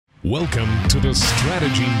Welcome to the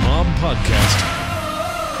Strategy Mob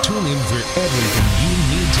Podcast. Tune in for everything you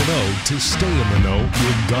need to know to stay in the know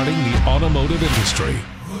regarding the automotive industry.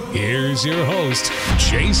 Here's your host,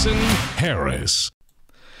 Jason Harris.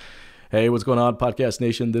 Hey, what's going on, Podcast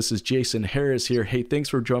Nation? This is Jason Harris here. Hey, thanks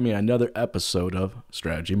for joining me on another episode of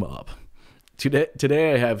Strategy Mob.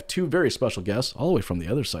 Today I have two very special guests, all the way from the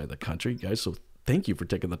other side of the country, guys, so thank you for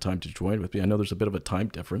taking the time to join with me. I know there's a bit of a time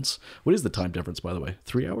difference. What is the time difference, by the way?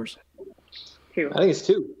 3 hours? 2. I think it's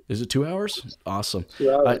 2. Is it 2 hours? Awesome.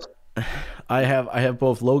 2 hours. I have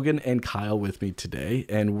both Logan and Kyle with me today,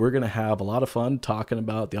 and we're going to have a lot of fun talking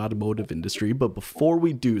about the automotive industry. But before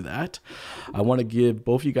we do that, I want to give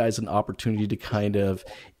both you guys an opportunity to kind of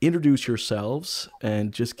introduce yourselves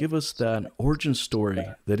and just give us that origin story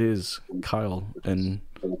that is Kyle and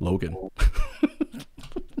Logan.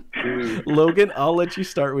 Logan, I'll let you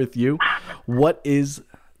start with you. What is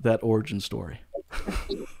that origin story?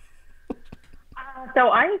 So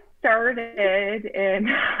I started in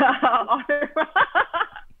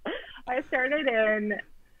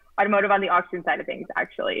automotive on the auction side of things,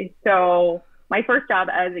 actually. So my first job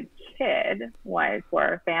as a kid was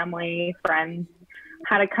for family, friends,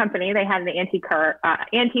 had a company. They had an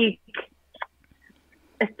antique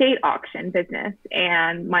estate auction business,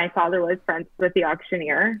 and my father was friends with the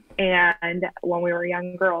auctioneer. And when we were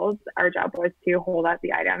young girls, our job was to hold up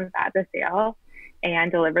the items at the sale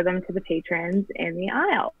and deliver them to the patrons in the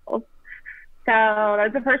aisles. So that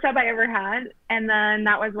was the first job I ever had. And then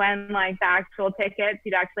that was when, like, the actual tickets,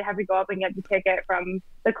 you'd actually have to go up and get the ticket from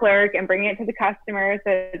the clerk and bring it to the customer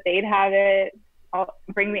so that they'd have it,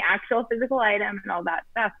 bring the actual physical item and all that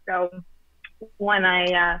stuff. So when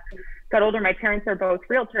I got older, my parents are both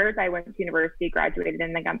realtors. I went to university, graduated,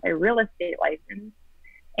 and then got my real estate license.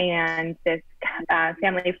 And this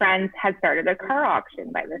family friends had started a car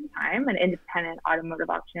auction by this time, an independent automotive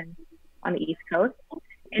auction on the East Coast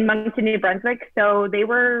in Moncton, New Brunswick. So they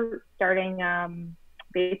were starting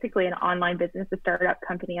basically an online business, a startup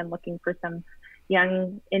company, and looking for some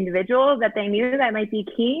young individuals that they knew that might be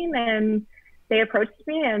keen. And they approached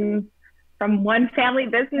me, and from one family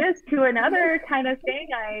business to another kind of thing,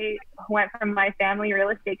 I went from my family real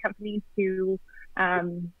estate company to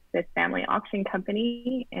this family auction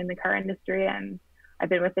company in the car industry, and I've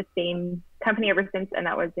been with the same company ever since, and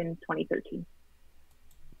that was in 2013.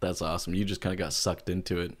 That's awesome. You just kind of got sucked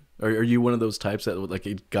into it. Are you one of those types that, like,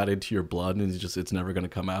 it got into your blood and it's never going to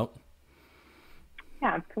come out?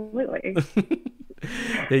 Yeah, absolutely.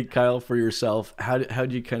 Hey, Kyle, for yourself, how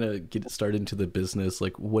did you kind of get started into the business?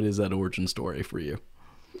 Like, what is that origin story for you?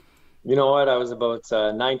 You know what? I was about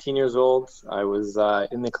 19 years old. I was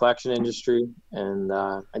in the collection industry, and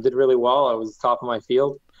I did really well. I was top of my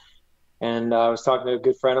field. And I was talking to a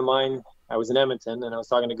good friend of mine. I was in Edmonton, and I was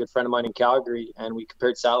talking to a good friend of mine in Calgary, and we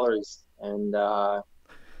compared salaries. And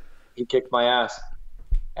he kicked my ass.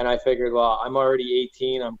 And I figured, well, I'm already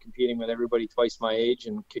 18. I'm competing with everybody twice my age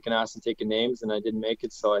and kicking ass and taking names, and I didn't make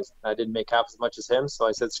it. So I didn't make half as much as him. So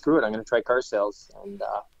I said, screw it. I'm going to try car sales. And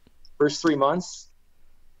first 3 months,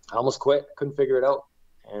 I almost quit. Couldn't figure it out.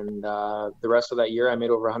 And the rest of that year, I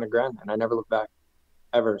made over $100,000, and I never looked back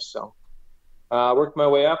ever. So I worked my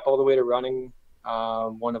way up all the way to running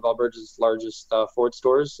one of Alberta's largest Ford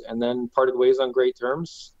stores, and then parted ways on great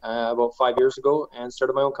terms about 5 years ago and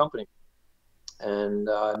started my own company. And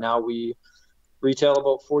now we retail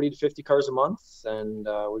about 40 to 50 cars a month, and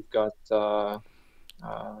we've got a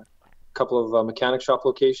couple of mechanic shop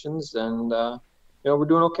locations, and we're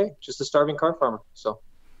doing okay. Just a starving car farmer. So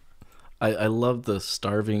I love the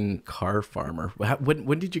starving car farmer.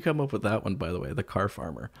 When did you come up with that one, by the way, the car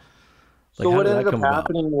farmer? Like, so what ended up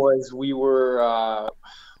happening was we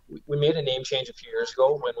made a name change a few years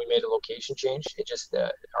ago when we made a location change. It just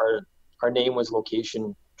our name was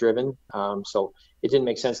location driven, so it didn't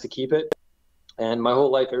make sense to keep it. And my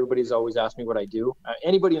whole life, everybody's always asked me what I do.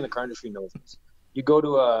 Anybody in the car industry knows this. You go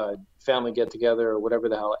to a family get together or whatever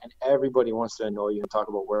the hell, and everybody wants to annoy you and talk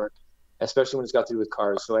about work, especially when it's got to do with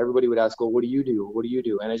cars. So everybody would ask, well, what do you do? What do you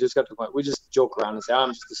do? And I just got to the point, we just joke around and say, I'm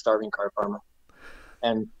just a starving car farmer.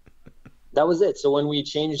 And that was it. So when we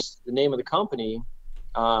changed the name of the company,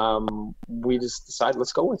 we just decided,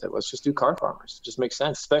 let's go with it. Let's just do car farmers. It just makes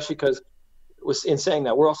sense, especially because in saying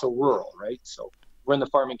that, we're also rural, right? So we're in the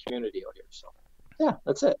farming community out here. So yeah,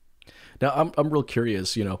 that's it. Now I'm real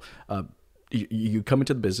curious, you come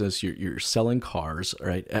into the business, you're selling cars,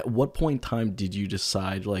 right? At what point in time did you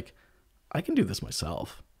decide, like, I can do this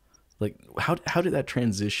myself? Like, how did that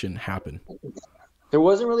transition happen? There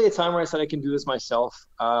wasn't really a time where I said I can do this myself.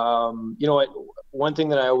 You know what? One thing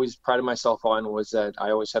that I always prided myself on was that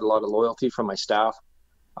I always had a lot of loyalty from my staff.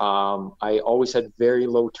 I always had very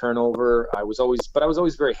low turnover. I was always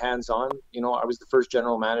very hands-on. You know, I was the first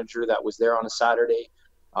general manager that was there on a Saturday,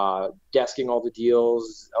 desking all the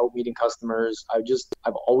deals, out meeting customers.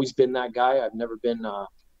 I've always been that guy. I've never been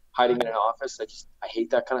hiding in an office. I hate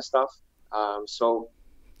that kind of stuff. So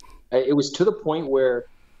it was to the point where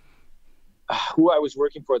who I was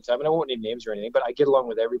working for at the time, and I won't name names or anything, but I get along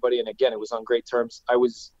with everybody. And again, it was on great terms. I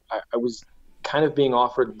was kind of being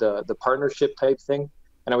offered the partnership type thing.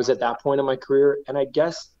 And I was at that point in my career. And I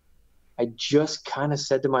guess I just kind of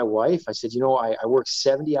said to my wife, I said, you know, I work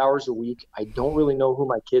 70 hours a week. I don't really know who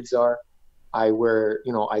my kids are. I wear,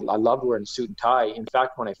 you know, I loved wearing a suit and tie. In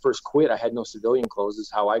fact, when I first quit, I had no civilian clothes,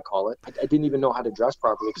 is how I call it. I didn't even know how to dress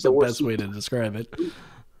properly. It's the best way to describe it.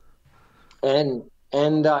 And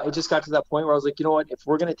it just got to that point where I was like, you know what, if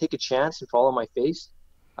we're going to take a chance and follow my face,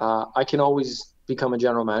 I can always become a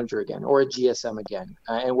general manager again or a GSM again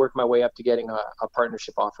and work my way up to getting a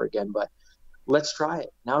partnership offer again. But let's try it.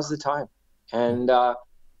 Now's the time. And,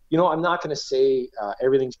 you know, I'm not going to say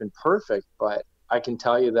everything's been perfect, but I can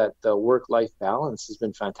tell you that the work-life balance has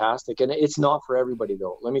been fantastic. And it's not for everybody,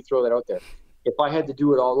 though. Let me throw that out there. If I had to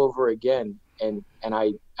do it all over again and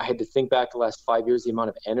I had to think back the last 5 years, the amount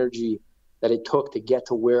of energy that it took to get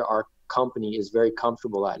to where our company is very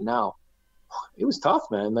comfortable at now, it was tough,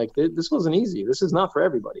 man. Like, this wasn't easy. This is not for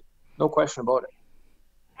everybody. No question about it.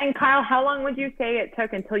 And Kyle, how long would you say it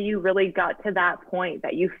took until you really got to that point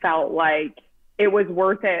that you felt like it was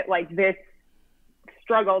worth it, like this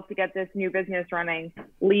struggle to get this new business running,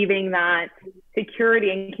 leaving that security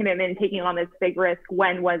and commitment, taking on this big risk?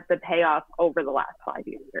 When was the payoff over the last 5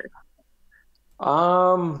 years?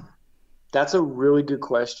 That's a really good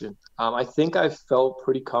question. I think I felt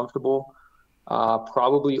pretty comfortable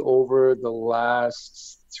probably over the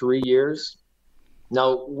last 3 years.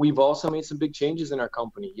 Now, we've also made some big changes in our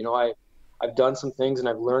company. You know, I've done some things and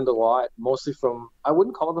I've learned a lot, mostly from, I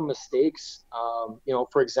wouldn't call them mistakes. You know,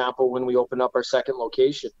 for example, when we opened up our second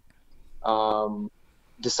location,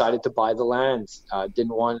 decided to buy the land,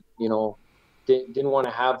 didn't want to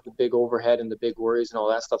have the big overhead and the big worries and all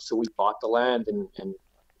that stuff. So we bought the land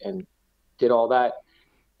and did all that.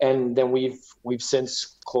 And then we've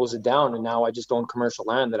since closed it down, and now I just own commercial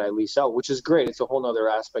land that I lease out, which is great. It's a whole nother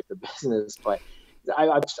aspect of business, but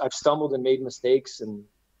I've stumbled and made mistakes, and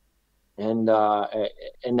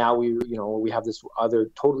now we have this other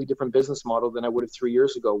totally different business model than I would have 3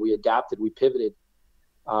 years ago. We adapted, we pivoted,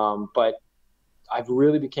 but I've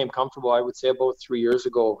really became comfortable, I would say, about 3 years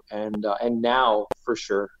ago, and now for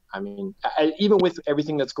sure. I mean, even with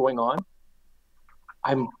everything that's going on,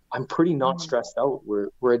 I'm pretty not stressed out.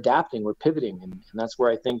 We're adapting, we're pivoting, and that's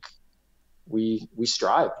where I think we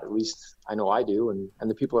strive. At least I know I do, and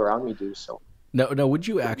the people around me do. So. No, would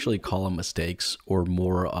you actually call them mistakes, or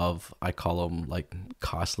more of, I call them like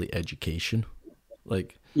costly education?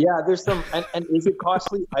 Like, yeah, there's some, and is it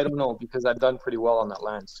costly? I don't know, because I've done pretty well on that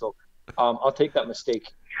land. So I'll take that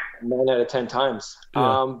mistake 9 out of 10 times.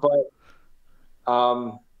 Yeah.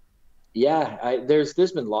 Yeah, there's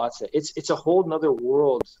been lots of, it's a whole nother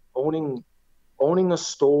world, owning a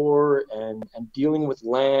store and dealing with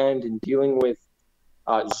land and dealing with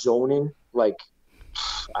zoning. Like,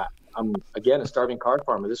 I'm again a starving card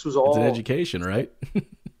farmer. This was all, it's an education, right?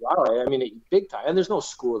 I mean, big time. And there's no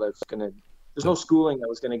schooling that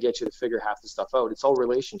was gonna get you to figure half the stuff out. It's all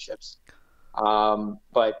relationships.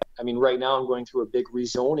 But I mean, right now I'm going through a big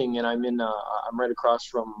rezoning, and I'm right across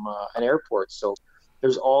from an airport. So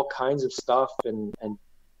there's all kinds of stuff, and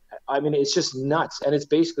I mean, it's just nuts. And it's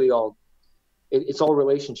basically it's all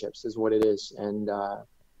relationships is what it is. And I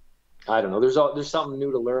don't know, there's something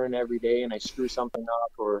new to learn every day, and I screw something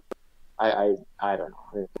up, or I don't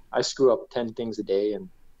know, I screw up 10 things a day, and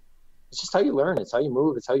it's just how you learn. It's how you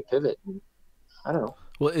move. It's how you pivot. And I don't know.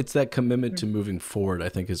 Well, it's that commitment to moving forward, I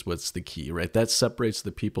think, is what's the key, right? That separates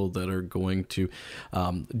the people that are going to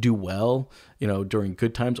do well, you know, during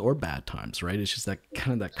good times or bad times, right? It's just that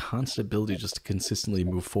kind of that constant ability just to consistently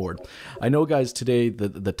move forward. I know, guys, today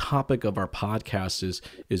the topic of our podcast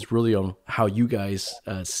is really on how you guys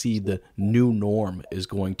see the new norm is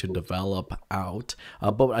going to develop out.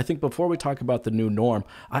 But I think before we talk about the new norm,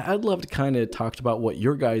 I'd love to kind of talk about what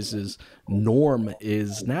your guys' norm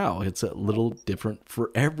is now. It's a little different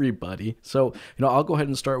for everybody. So, you know, I'll go ahead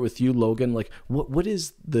and start with you, Logan. Like, what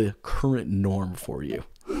is the current norm for you?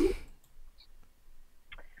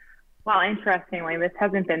 Well, interestingly, this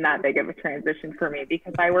hasn't been that big of a transition for me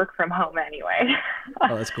because I work from home anyway.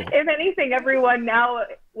 Oh, that's cool. If anything, everyone now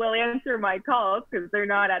will answer my calls because they're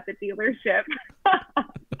not at the dealership.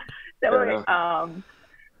 So,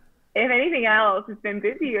 if anything else, it's been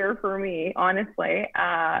busier for me, honestly.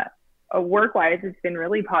 work-wise, it's been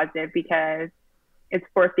really positive because it's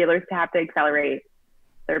forced dealers to have to accelerate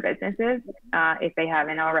their businesses if they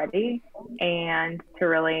haven't already, and to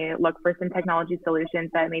really look for some technology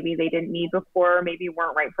solutions that maybe they didn't need before, maybe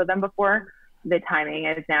weren't right for them before. The timing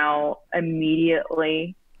has now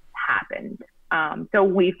immediately happened. So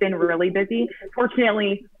we've been really busy.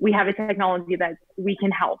 Fortunately, we have a technology that we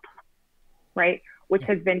can help, right? Which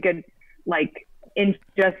has been good, like in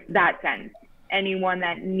just that sense. Anyone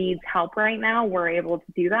that needs help right now, we're able to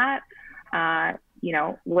do that.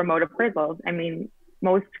 Remote appraisals. I mean,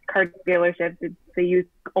 most car dealerships,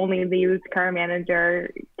 only the used car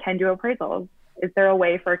manager can do appraisals. Is there a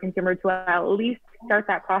way for a consumer to at least start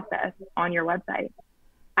that process on your website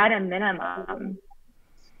at a minimum?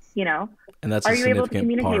 And that's are you able to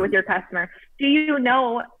communicate with your customer? Do you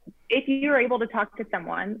know if you're able to talk to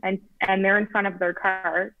someone and they're in front of their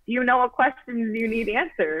car, do you know what questions you need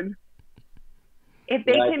answered? If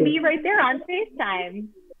they can be right there on FaceTime.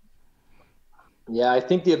 Yeah, I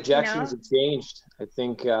think the objections have changed. I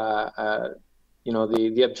think,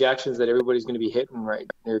 the objections that everybody's going to be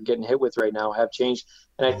they're getting hit with right now have changed.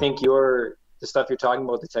 And I think the stuff you're talking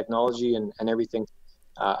about, the technology and everything,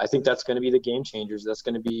 I think that's going to be the game changers. That's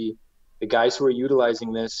going to be the guys who are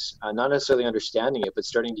utilizing this, not necessarily understanding it, but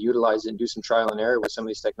starting to utilize it and do some trial and error with some of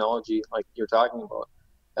these technology like you're talking about.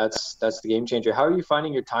 That's the game changer. How are you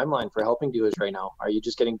finding your timeline for helping dealers right now? Are you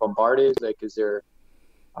just getting bombarded? Like, is there,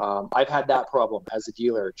 I've had that problem as a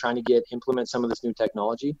dealer trying to implement some of this new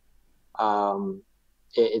technology.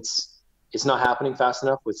 It's not happening fast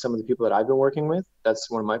enough with some of the people that I've been working with.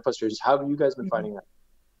 That's one of my frustrations. How have you guys been finding that?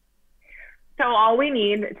 So all we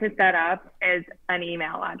need to set up is an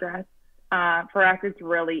email address. For us, it's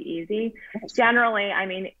really easy. Generally, I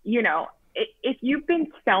mean, if you've been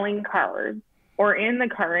selling cars or in the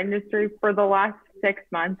car industry for the last 6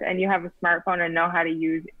 months and you have a smartphone and know how to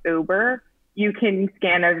use Uber, you can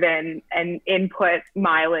scan a VIN and input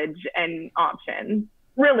mileage and options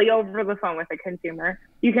really over the phone with a consumer.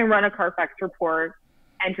 You can run a Carfax report,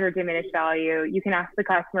 enter a diminished value. You can ask the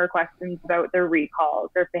customer questions about their recalls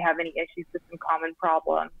or if they have any issues with some common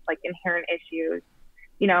problems, like inherent issues.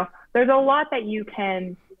 There's a lot that you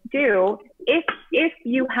can do if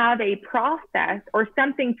you have a process or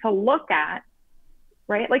something to look at,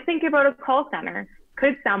 right? Like think about a call center.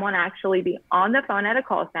 Could someone actually be on the phone at a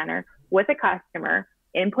call center with a customer,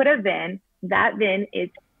 input a VIN? That VIN is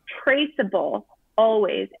traceable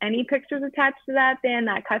always. Any pictures attached to that VIN,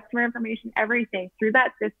 that customer information, everything through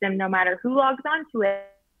that system, no matter who logs onto it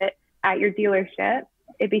at your dealership,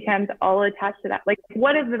 it becomes all attached to that. Like,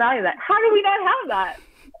 what is the value of that? How do we not have that?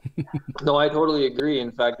 No, I totally agree.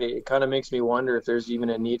 In fact, it kind of makes me wonder if there's even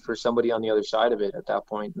a need for somebody on the other side of it at that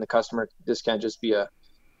point. And the customer, this can't just be a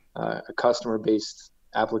customer-based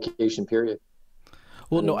application, period.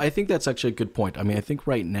 Well, no, I think that's actually a good point. I mean, I think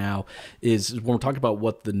right now is when we're talking about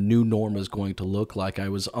what the new norm is going to look like. I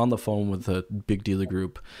was on the phone with a big dealer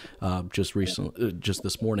group just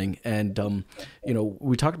this morning, and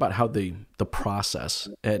we talked about how the process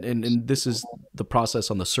and this is the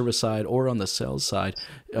process on the service side or on the sales side.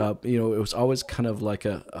 It was always kind of like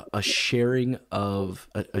a sharing of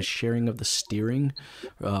the steering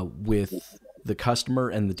with the customer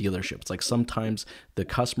and the dealership. It's like sometimes the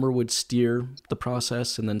customer would steer the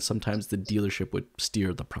process and then sometimes the dealership would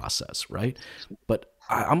steer the process, right? But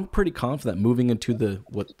I'm pretty confident moving into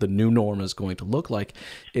what the new norm is going to look like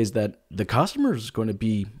is that the customer is going to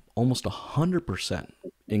be almost 100%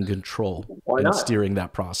 in control and steering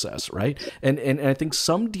that process, right? And I think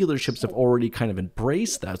some dealerships have already kind of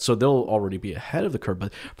embraced that, so they'll already be ahead of the curve.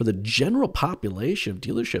 But for the general population of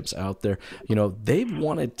dealerships out there, they've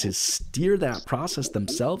wanted to steer that process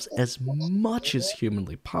themselves as much as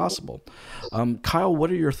humanly possible. Kyle,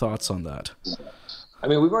 what are your thoughts on that? I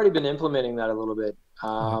mean, we've already been implementing that a little bit.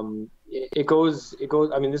 It goes.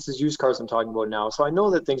 I mean, this is used cars I'm talking about now, so I know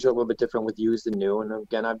that things are a little bit different with used and new. And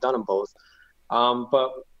again, I've done them both.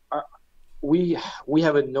 But we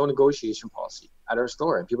have a no negotiation policy at our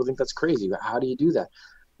store, and people think that's crazy. How do you do that?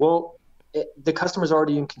 Well, the customer's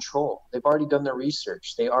already in control. They've already done their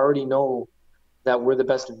research. They already know that we're the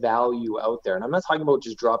best value out there. And I'm not talking about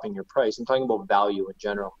just dropping your price. I'm talking about value in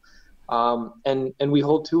general. And we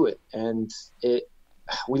hold to it, and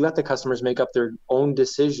we let the customers make up their own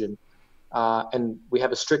decision. And we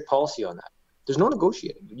have a strict policy on that. There's no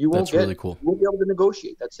negotiating. That's really cool. You won't be able to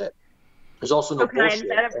negotiate. That's it. There's also no bullshit. Can I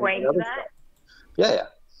instead of going to that? Yeah.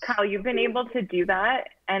 Kyle, you've been able to do that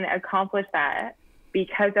and accomplish that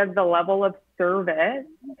because of the level of service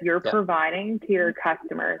you're providing to your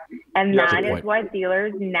customers. And that is what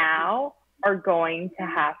dealers now are going to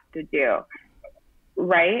have to do,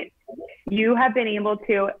 right? you have been able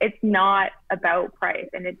to, it's not about price,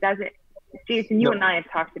 and it doesn't, Jason, you and I have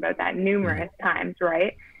talked about that numerous times,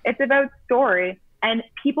 right? It's about story, and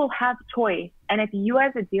people have choice. And if you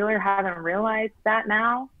as a dealer haven't realized that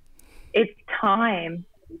now, it's time.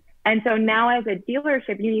 And so now as a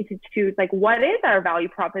dealership, you need to choose, like, what is our value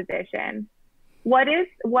proposition? What is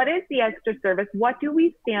the extra service? What do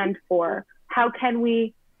we stand for? How can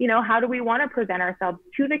we, how do we want to present ourselves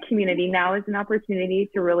to the community? Now is an opportunity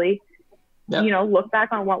to really, look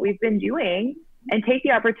back on what we've been doing and take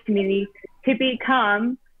the opportunity to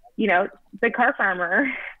become, the car farmer.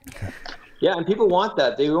 Yeah, and people want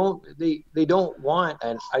that. They don't want,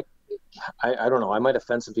 and I don't know, I might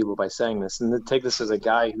offend some people by saying this, and take this as a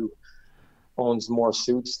guy who owns more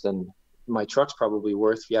suits than my truck's probably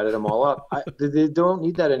worth if you added them all up. They don't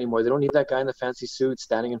need that anymore. They don't need that guy in the fancy suit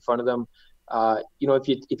standing in front of them.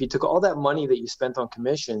 If you took all that money that you spent on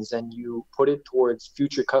commissions and you put it towards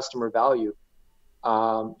future customer value,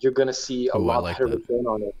 you're going to see a lot better return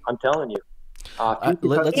on it. I'm telling you. Let's go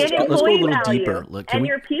a little deeper.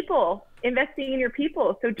 Your people, investing in your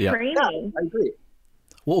people. So training. Yeah, I agree.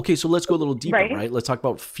 Well, okay, so let's go a little deeper, right? Let's talk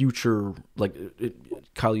about future,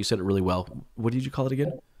 Kyle, you said it really well. What did you call it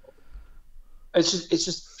again? It's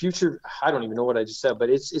just future. I don't even know what I just said, but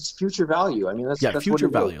it's future value. I mean, that's future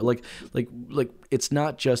what value. Like it's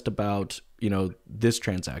not just about this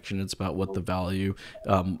transaction. It's about what the value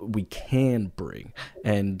we can bring,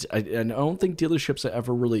 and I don't think dealerships have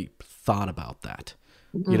ever really thought about that.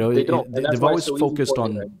 They've always focused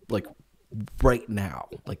on like right now,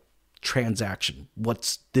 like transaction.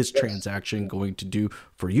 What's this transaction going to do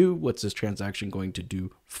for you? What's this transaction going to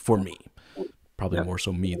do for me? Probably more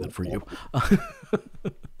so me than for you.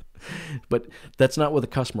 But that's not what the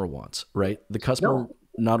customer wants, right? The customer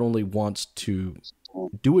not only wants to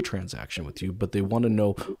do a transaction with you, but they want to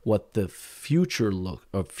know what the future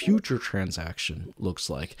transaction looks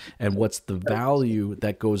like, and what's the value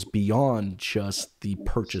that goes beyond just the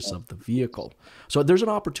purchase of the vehicle. So there's an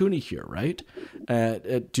opportunity here, right,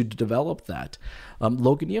 to develop that.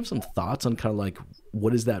 Logan, you have some thoughts on kind of like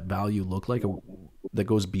what does that value look like that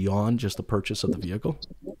goes beyond just the purchase of the vehicle?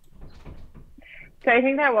 So I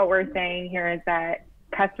think that what we're saying here is that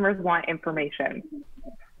customers want information.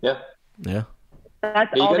 Yeah.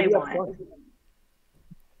 That's all they want.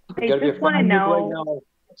 They just want to know. Right now.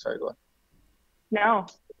 Sorry, go on. No.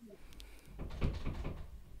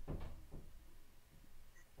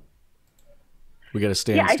 We got to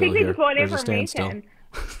stand still. I think they just want information.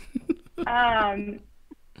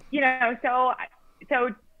 So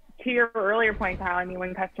to your earlier point, Kyle, I mean,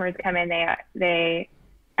 when customers come in, they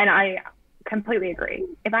and I completely agree.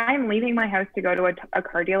 If I'm leaving my house to go to a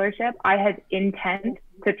car dealership, I have intent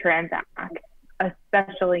to transact,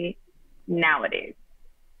 especially nowadays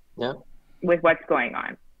with what's going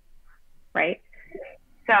on, right?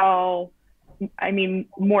 So, I mean,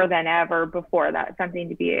 more than ever before, that's something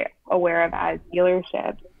to be aware of as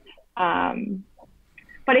dealerships.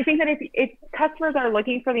 But I think that if customers are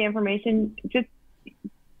looking for the information, just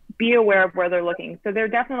be aware of where they're looking. So they're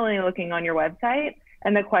definitely looking on your website,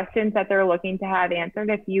 and the questions that they're looking to have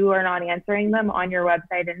answered, if you are not answering them on your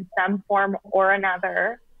website in some form or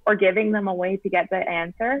another, or giving them a way to get the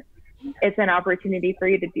answer, it's an opportunity for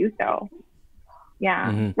you to do so.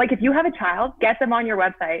 Yeah. Mm-hmm. Like if you have a child, get them on your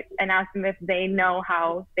website and ask them if they know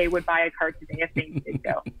how they would buy a car today if they needed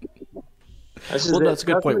to. That's a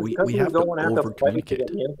good point. We have to over-communicate.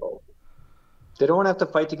 They don't want to have to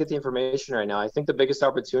fight to get the information right now. I think the biggest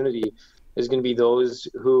opportunity is going to be those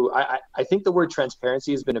who I think the word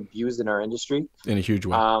transparency has been abused in our industry in a huge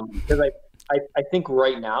way. Because I think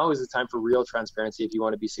right now is the time for real transparency if you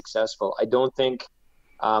want to be successful. I don't think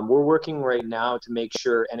we're working right now to make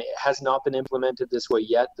sure, and it has not been implemented this way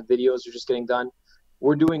yet. The videos are just getting done.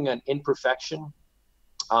 We're doing an imperfection.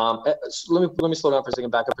 So let me slow down for a second,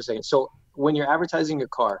 back up for a second. So when you're advertising a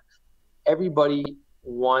car, everybody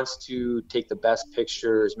wants to take the best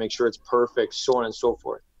pictures, make sure it's perfect, so on and so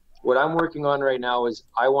forth. What I'm working on right now is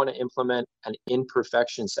I want to implement an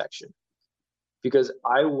imperfection section, because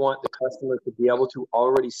I want the customer to be able to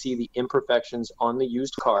already see the imperfections on the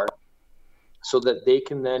used car, so that they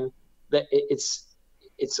can then, it's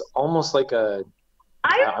almost like a,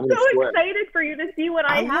 I'm so excited for you to see what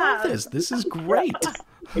I have. Love this. This is great.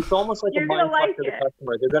 It's almost like a mind fuck to the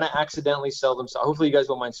customer. They're going to accidentally sell themselves. Hopefully you guys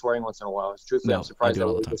don't mind swearing once in a while. Truthfully, I'm surprised I do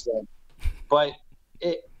all the time. But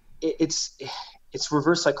it's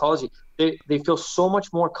reverse psychology. They feel so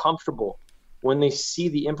much more comfortable when they see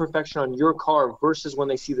the imperfection on your car versus when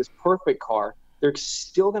they see this perfect car. They're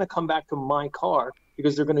still going to come back to my car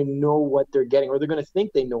because they're going to know what they're getting, or they're going to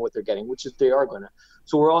think they know what they're getting, which is they are going to.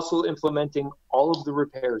 So we're also implementing all of the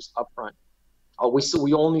repairs up front.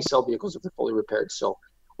 We only sell vehicles if they're fully repaired. So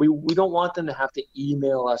we don't want them to have to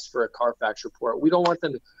email us for a Carfax report. We don't want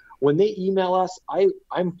them to, when they email us,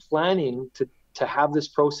 I'm planning to have this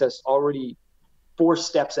process already 4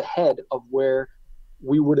 steps ahead of where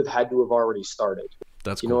we would have had to have already started.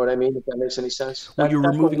 That's cool. You know what I mean? If that makes any sense. Well, you're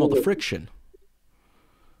removing all the friction.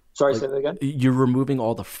 Sorry, say that again? You're removing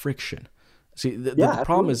all the friction. See, the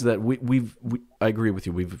problem is that I agree with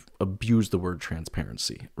you. We've abused the word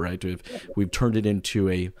transparency, right? We've turned it into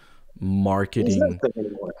a marketing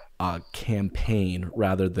campaign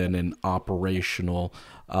rather than an operational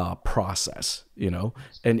process,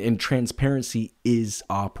 and transparency is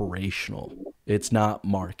operational. It's not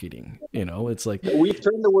marketing, it's like we've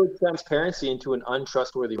turned the word transparency into an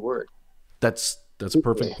untrustworthy word. That's a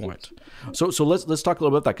perfect point. So let's talk a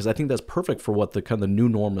little bit about that, because I think that's perfect for what the kind of the new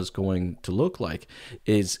norm is going to look like.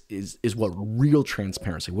 Is what real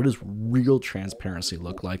transparency? What does real transparency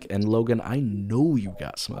look like? And Logan, I know you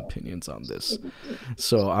got some opinions on this,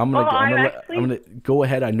 so I'm gonna go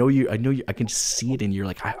ahead. I know you. I can see it in you.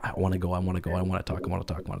 Like I want to go. I want to talk.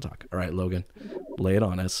 All right, Logan, lay it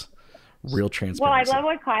on us. Real transparency. Well, I love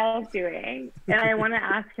what Kyle's doing, and I want to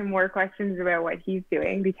ask him more questions about what he's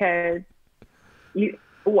doing, because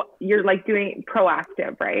you're like doing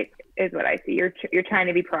proactive, right? Is what I see. You're trying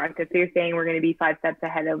to be proactive. So you're saying we're going to be 5 steps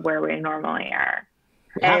ahead of where we normally are.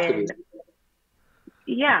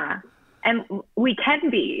 Yeah, and we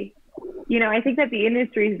can be. I think that the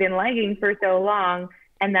industry's been lagging for so long,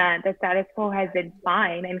 and that the status quo has been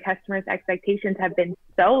fine, and customers' expectations have been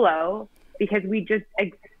so low because we just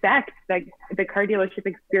expect that the car dealership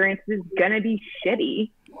experience is going to be shitty.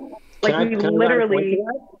 The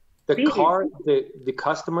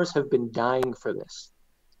customers have been dying for this.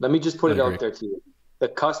 Let me just put it out there to you. The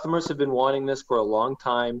customers have been wanting this for a long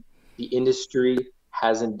time. The industry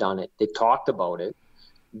hasn't done it. They've talked about it.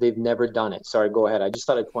 They've never done it. Sorry, go ahead. I just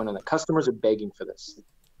thought I'd point on that. Customers are begging for this.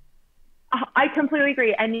 I completely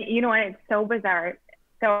agree. And you know what? It's so bizarre.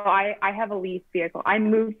 So I have a leased vehicle. I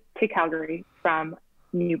moved to Calgary from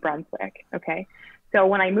New Brunswick. Okay. So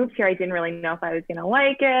when I moved here, I didn't really know if I was going to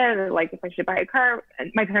like it, or like if I should buy a car.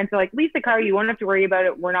 And my parents were like, lease a car. You won't have to worry about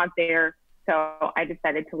it. We're not there. So I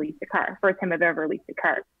decided to lease a car. First time I've ever leased a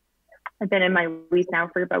car. I've been in my lease now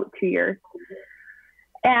for about 2 years.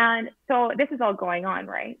 And so this is all going on,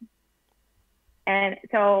 right? And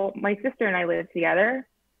so my sister and I live together,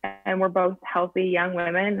 and we're both healthy young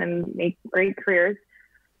women and make great careers.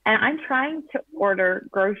 And I'm trying to order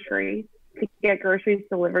groceries, to get groceries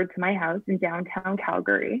delivered to my house in downtown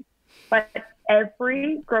Calgary. But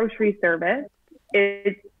every grocery service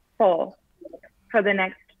is full for the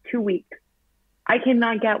next 2 weeks. I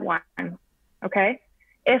cannot get one, okay?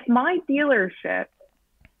 If my dealership,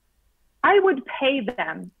 I would pay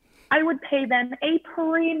them a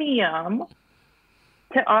premium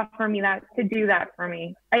to offer me that, to do that for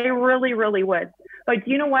me. I really, really would. But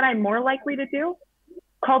do you know what I'm more likely to do?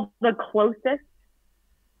 Call the closest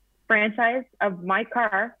franchise of my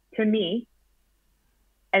car to me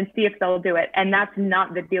and see if they'll do it. And that's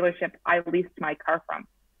not the dealership I leased my car from.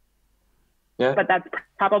 Yeah. But that's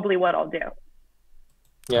probably what I'll do.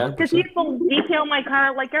 Yeah. Because people detail my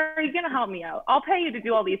car, like, are you going to help me out? I'll pay you to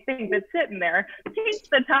do all these things that's sitting there. Change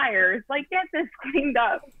the tires. Like, get this cleaned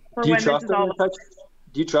up for when this is all over.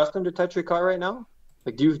 Do you trust them to touch your car right now?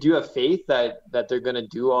 Like, do you have faith that they're going to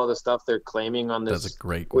do all the stuff they're claiming on this? That's a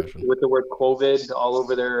great question. With the word COVID all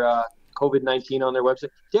over their COVID-19 on their website. Do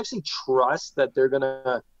you actually trust that they're going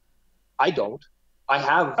to? I don't. I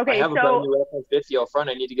have a brand new F-150 out front.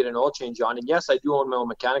 I need to get an oil change on. And yes, I do own my own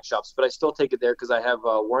mechanic shops, but I still take it there because I have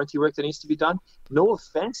warranty work that needs to be done. No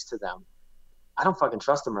offense to them. I don't fucking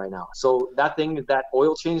trust them right now. So that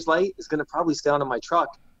oil change light is going to probably stay on in my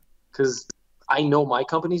truck because I know my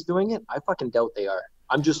company's doing it. I fucking doubt they are.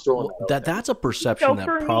 I'm just throwing that's a perception that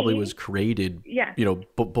probably was created,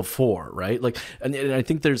 before, right? Like, and I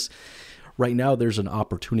think right now there's an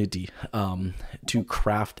opportunity to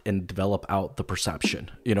craft and develop out the perception.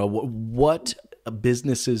 What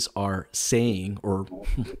businesses are saying, or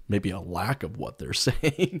maybe a lack of what they're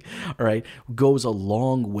saying, all right, goes a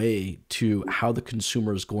long way to how the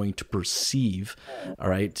consumer is going to perceive, all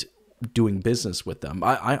right, doing business with them.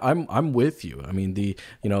 I'm with you. I mean, the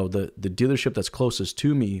dealership that's closest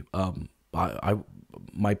to me,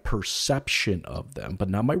 my perception of them, but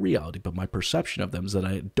not my reality, but my perception of them is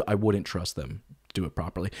that I wouldn't trust them to do it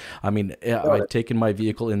properly. I mean, I've taken my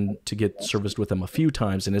vehicle in to get serviced with them a few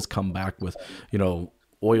times, and it's come back with,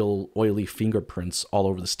 oily fingerprints all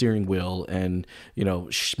over the steering wheel and,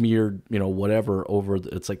 smeared, whatever over.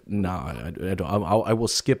 It's like, nah, I will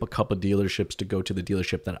skip a couple of dealerships to go to the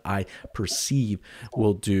dealership that I perceive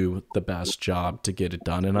will do the best job to get it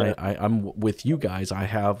done. And I'm with you guys. I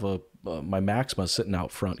have my Maxima sitting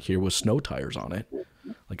out front here with snow tires on it.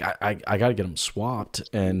 Like I got to get them swapped,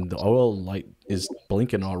 and the oil light is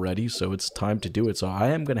blinking already, so it's time to do it. So I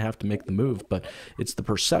am going to have to make the move, but it's the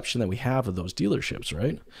perception that we have of those dealerships,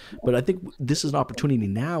 right? But I think this is an opportunity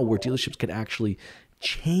now where dealerships can actually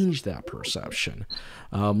change that perception.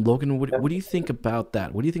 Logan, what do you think about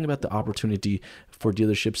that? What do you think about the opportunity for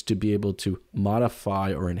dealerships to be able to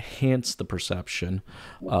modify or enhance the perception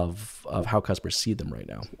of how customers see them right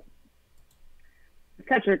now?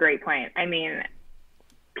 Such a great point. I mean,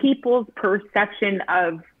 people's perception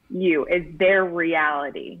of you is their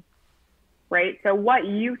reality, right? So what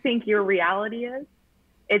you think your reality is,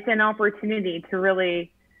 it's an opportunity to really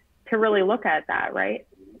look at that, right?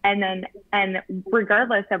 And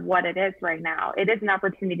regardless of what it is right now, it is an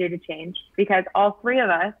opportunity to change, because all three of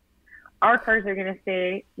us, our cars are going to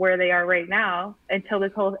stay where they are right now until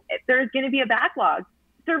there's going to be a backlog.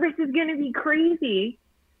 Service is going to be crazy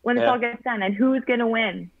when this all gets done. And who's going to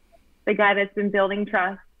win? The guy that's been building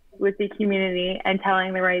trust with the community and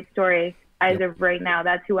telling the right story. As of right now,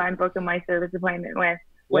 that's who I'm booking my service appointment with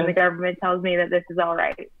when the government tells me that this is all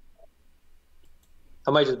right.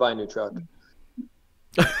 I might just buy a new truck.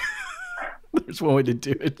 There's one way to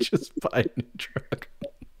do it. Just buy a new truck.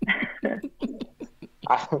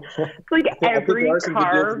 It's like every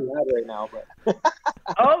car right now, but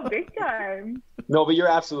oh, big time. No, but you're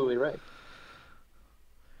absolutely right.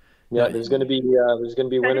 Yeah, there's going to be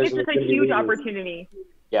winners. It's just a huge opportunity.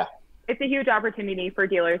 Yeah, it's a huge opportunity for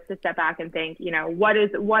dealers to step back and think, what is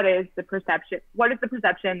the perception? What is the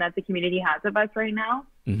perception that the community has of us right now?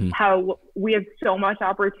 Mm-hmm. How we have so much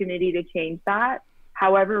opportunity to change that.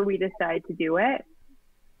 However we decide to do it,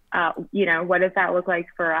 what does that look like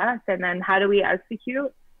for us? And then how do we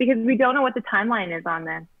execute? Because we don't know what the timeline is on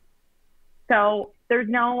this. So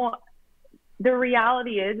the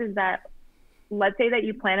reality is that, let's say that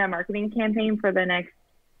you plan a marketing campaign for the next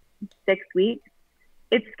 6 weeks,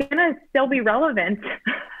 it's going to still be relevant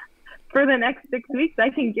for the next 6 weeks. I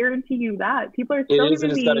can guarantee you that. People are still going to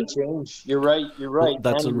be... It's got to change. You're right. Well,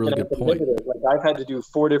 that's a really good point. Like, I've had to do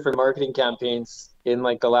 4 different marketing campaigns in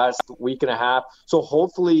like the last week and a half. So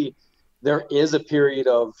hopefully there is a period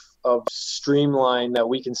of streamline that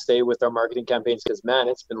we can stay with our marketing campaigns, because, man,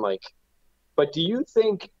 it's been like... But do you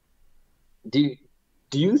think the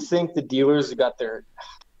dealers got their...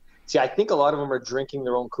 See, I think a lot of them are drinking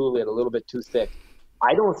their own Kool-Aid a little bit too thick.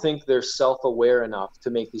 I don't think they're self-aware enough to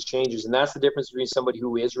make these changes. And that's the difference between somebody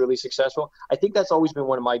who is really successful. I think that's always been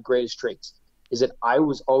one of my greatest traits, is that I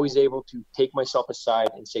was always able to take myself aside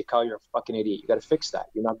and say, Kyle, you're a fucking idiot. You got to fix that.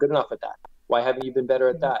 You're not good enough at that. Why haven't you been better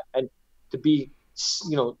at that? And to be,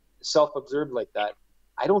 self-observed like that,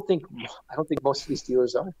 I don't think most of these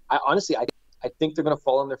dealers are. I think they're going to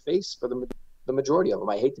fall on their face for the majority of them.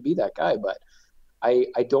 I hate to be that guy, but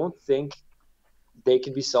I don't think they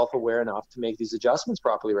can be self-aware enough to make these adjustments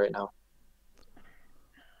properly right now.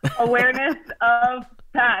 Awareness of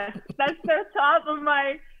past. That's the top of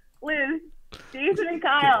my list. Jason and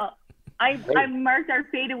Kyle, I marked our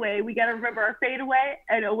fadeaway. We got to remember our fadeaway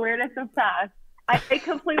and awareness of past. I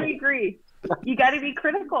completely agree. You got to be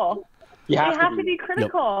critical. You have to be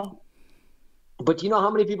critical. Yep. But do you know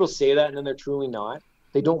how many people say that and then they're truly not?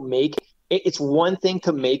 They don't make it's one thing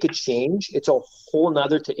to make a change. It's a whole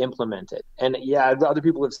nother to implement it. And yeah, other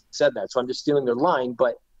people have said that, so I'm just stealing their line.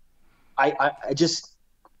 But I'm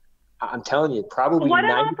telling you, probably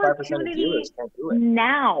 95% of dealers can't do it.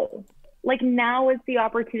 Now is the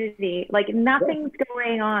opportunity. Like, nothing's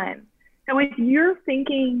going on. So if you're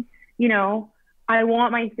thinking, I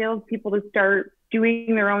want my salespeople to start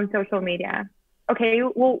doing their own social media. Okay,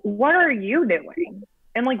 well, what are you doing?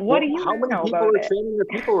 And what do you know about it? How many people are training their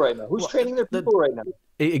people right now? Who's training their people right now?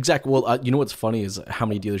 Exactly. Well, what's funny is how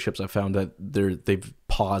many dealerships I found that they've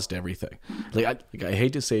paused everything. I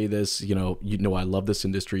hate to say this, I love this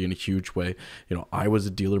industry in a huge way. I was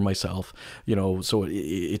a dealer myself. So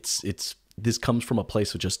it's this comes from a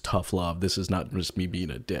place of just tough love. This is not just me being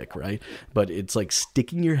a dick, right? But it's like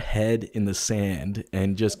sticking your head in the sand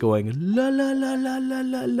and just going la la la la la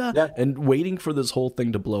la la, and waiting for this whole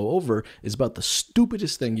thing to blow over is about the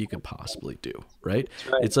stupidest thing you could possibly do, right?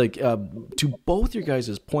 It's like to both your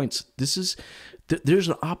guys' points, there's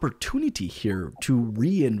an opportunity here to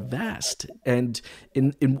reinvest and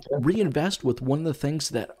in reinvest with one of the things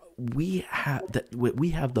that we have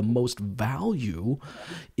the most value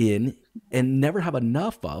in and never have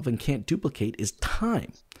enough of and can't duplicate is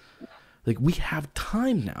time. Like, we have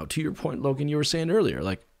time now. To your point, Logan, you were saying earlier,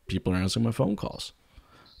 like, people are answering my phone calls.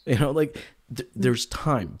 You know, like, there's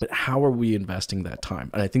time, but how are we investing that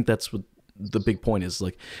time? And I think that's what the big point is.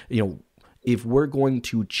 Like, you know, if we're going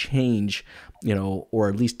to change, you know, or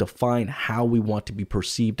at least define how we want to be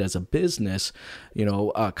perceived as a business, you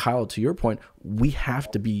know, Kyle, to your point, we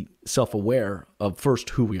have to be self-aware of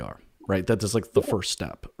first who we are. Right, that is like the first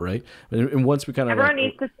step, right? And once we kind of everyone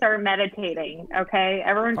needs to start meditating. Okay,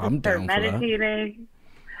 everyone should start meditating.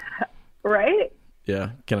 Right? Yeah.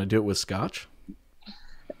 Can I do it with scotch?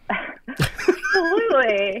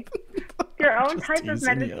 Absolutely. Your own type of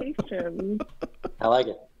meditation. I like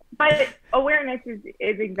it. But awareness is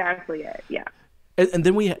exactly it. Yeah. And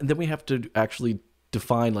then we have to actually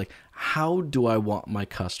define, like, how do I want my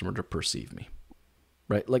customer to perceive me,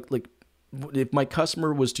 right? Like if my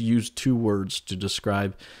customer was to use 2 words to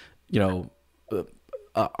describe, you know,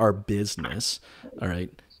 our business, all right,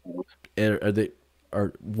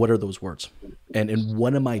 what are those words? And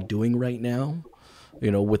what am I doing right now, you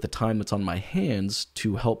know, with the time that's on my hands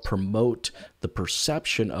to help promote the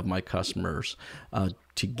perception of my customers,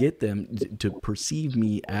 to get them to perceive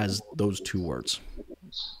me as those 2 words?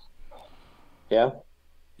 Yeah.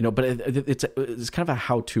 You know, but it's kind of a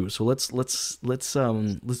how-to. So let's go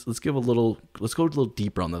a little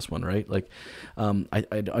deeper on this one, right? Like,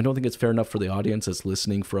 I don't think it's fair enough for the audience that's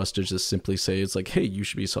listening for us to just simply say it's like, hey, you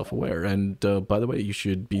should be self-aware, and by the way, you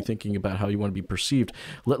should be thinking about how you want to be perceived.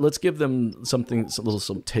 Let's give them some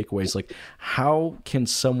takeaways. Like, how can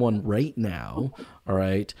someone right now, all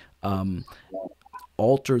right,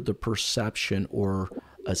 alter the perception or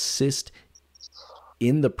assist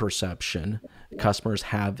in the perception customers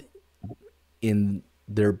have in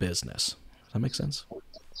their business? Does that make sense?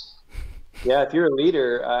 Yeah, if you're a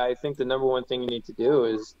leader, I think the number one thing you need to do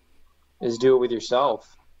is do it with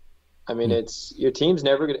yourself. I mean, it's your team's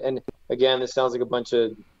never gonna, and again, this sounds like a bunch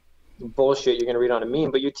of bullshit you're gonna read on a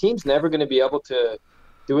meme, but your team's never gonna be able to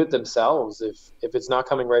do it themselves if it's not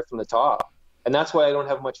coming right from the top. And that's why I don't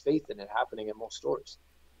have much faith in it happening in most stores,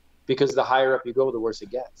 because the higher up you go, the worse it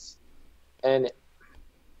gets. And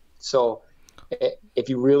so if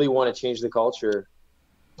you really want to change the culture,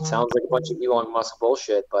 it sounds like a bunch of Elon Musk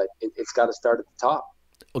bullshit, but it's got to start at the top.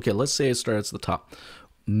 Okay, let's say it starts at the top.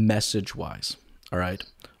 Message-wise, all right?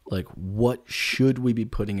 Like, what should we be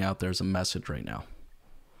putting out there as a message right now?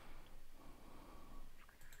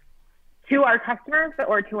 To our customers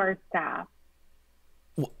or to our staff?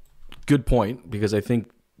 Well, good point, because I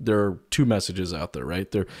think there are 2 messages out there, right?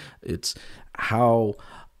 It's how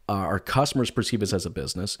our customers perceive us as a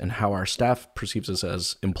business and how our staff perceives us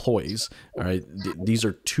as employees. All right. These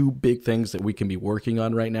are 2 big things that we can be working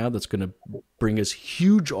on right now that's going to bring us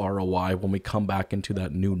huge ROI when we come back into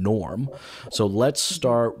that new norm. So let's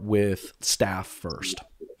start with staff first.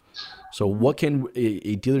 So what can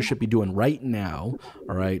a dealership be doing right now,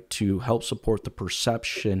 all right, to help support the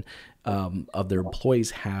perception of their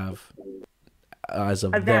employees have as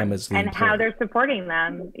of them as the and employer? How they're supporting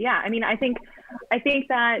them. Yeah, I mean, I think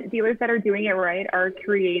that dealers that are doing it right are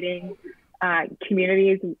creating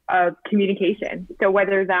communities of communication. So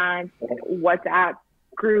whether that's WhatsApp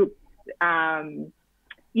groups,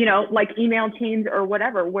 you know, like email chains or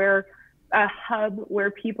whatever, where a hub where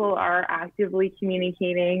people are actively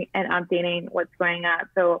communicating and updating what's going on.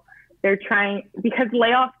 So they're trying, because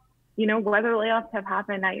layoffs, you know, whether layoffs have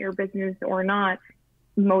happened at your business or not,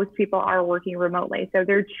 most people are working remotely. So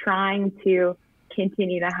they're trying to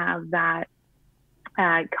continue to have that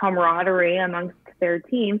camaraderie amongst their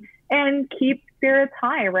team and keep spirits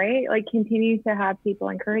high, right? Like, continue to have people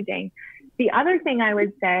encouraging. The other thing I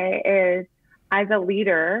would say is, as a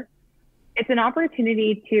leader, it's an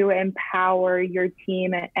opportunity to empower your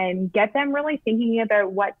team and get them really thinking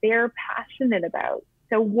about what they're passionate about.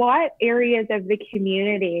 So what areas of the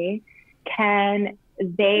community can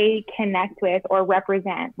they connect with or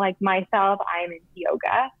represent? Like myself, I'm into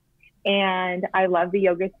yoga and I love the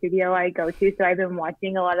yoga studio I go to. So I've been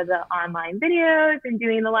watching a lot of the online videos and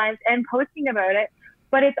doing the lives and posting about it.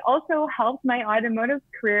 But it's also helped my automotive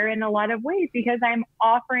career in a lot of ways, because I'm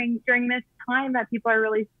offering, during this time that people are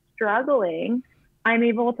really struggling, I'm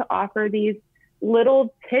able to offer these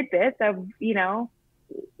little tidbits of, you know,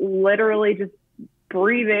 literally just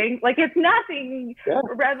breathing. Like, it's nothing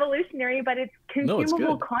revolutionary, but it's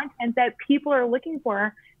consumable content that people are looking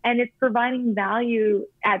for, and it's providing value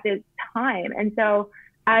at this time. And so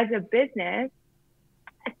as a business,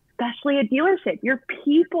 especially a dealership, your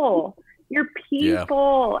people Your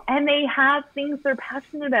people, and they have things they're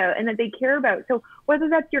passionate about and that they care about. So whether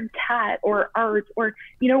that's your cat or art, or,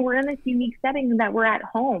 you know, we're in this unique setting that we're at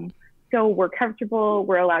home. So we're comfortable.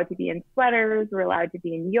 We're allowed to be in sweaters. We're allowed to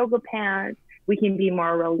be in yoga pants. We can be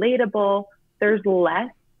more relatable. There's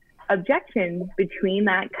less objections between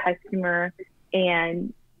that customer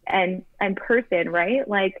and person, right?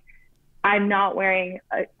 Like, I'm not wearing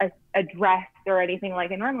a dress or anything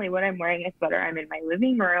like it normally. What I'm wearing is sweater. I'm in my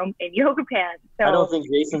living room in yoga pants. So I don't think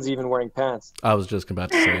Jason's even wearing pants. I was just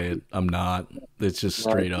about to say it. I'm not. It's just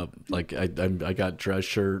straight up. Like I got dress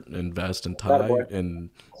shirt and vest and tie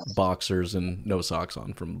and boxers and no socks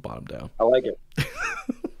on from the bottom down. I like it.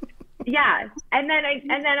 Yeah. And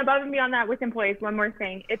then above and beyond that with employees, one more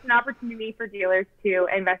thing. It's an opportunity for dealers to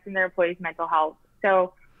invest in their employees' mental health.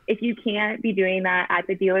 So if you can't be doing that at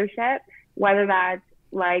the dealership, whether that's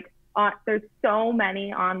like, there's so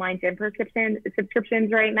many online gym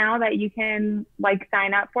subscriptions right now that you can like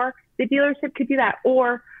sign up for. The dealership could do that.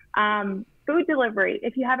 Or food delivery.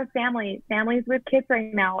 If you have a families with kids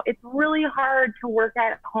right now, it's really hard to work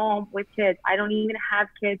at home with kids. I don't even have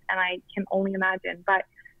kids, and I can only imagine. But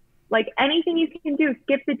like anything you can do,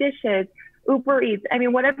 skip the dishes, Uber Eats. I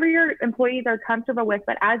mean, whatever your employees are comfortable with.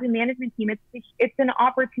 But as a management team, it's an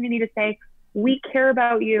opportunity to say, we care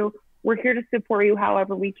about you. We're here to support you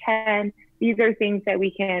however we can. These are things that we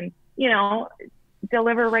can, you know,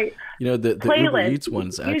 deliver right. You know, the Uber Eats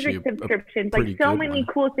one's actually music subscriptions, like so many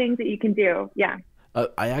cool things that you can do. Yeah.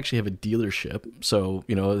 I actually have a dealership. So,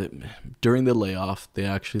 you know, during the layoff, they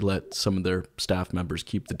actually let some of their staff members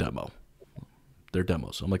keep their demos.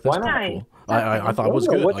 So I'm like, that's pretty cool. I thought it was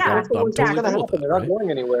good. Like, I'm totally cool with that. They're not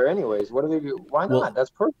going anywhere anyways. What do they do? Why not? That's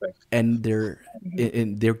perfect. And they're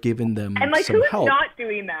giving them and like, some who's help. Not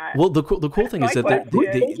doing that? Well, the cool thing is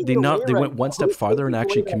that they went one step farther and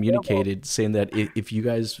actually communicated, saying that if you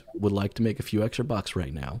guys would like to make a few extra bucks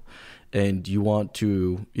right now, and you want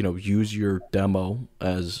to, you know, use your demo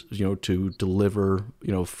as, you know, to deliver,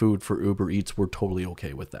 you know, food for Uber Eats, we're totally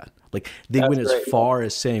okay with that. Like, they went as far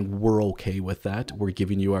as saying, we're okay with that. We're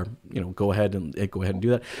giving you our, you know, go ahead and do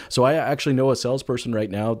that. So I actually know a salesperson right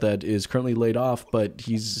now that is currently laid off, but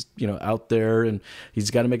he's, you know, out there and he's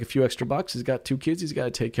got to make a few extra bucks. He's got 2 kids he's got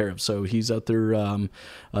to take care of. So he's out there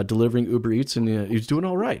delivering Uber Eats, and he's doing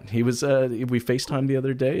all right. He was, we FaceTimed the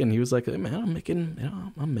other day, and he was like, hey, man,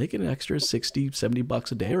 I'm making an extra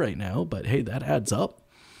 $60-$70 a day right now, but hey, that adds up.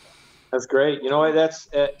 That's great. You know what? That's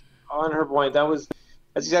on her point.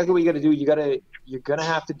 That's exactly what you got to do. You're gonna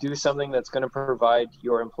have to do something that's gonna provide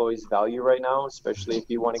your employees value right now, especially if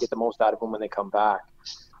you want to get the most out of them when they come back.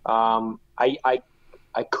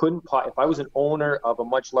 I couldn't, if I was an owner of a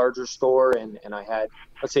much larger store and I had,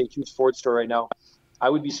 let's say, a huge Ford store right now, I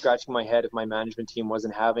would be scratching my head if my management team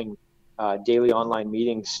wasn't having daily online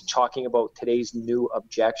meetings talking about today's new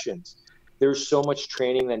objections. There's so much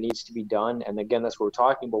training that needs to be done. And again, that's what we're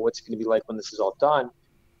talking about. What's it going to be like when this is all done?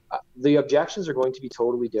 The objections are going to be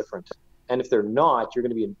totally different. And if they're not, you're going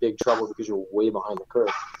to be in big trouble because you're way behind the curve.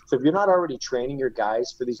 So if you're not already training your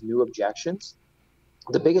guys for these new objections,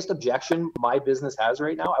 the biggest objection my business has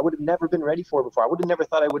right now, I would have never been ready for before. I would have never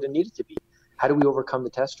thought I would have needed to be. How do we overcome the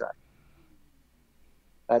test drive?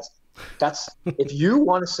 That's if you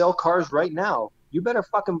want to sell cars right now, you better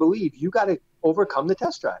fucking believe you got to overcome the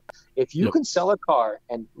test drive. If you can sell a car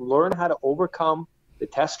and learn how to overcome the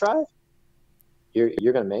test drive, you're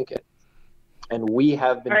going to make it. And we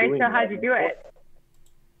have been doing that. All right, so how'd you do it?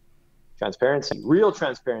 Transparency, real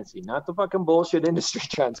transparency, not the fucking bullshit industry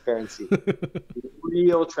transparency.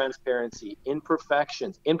 Real transparency,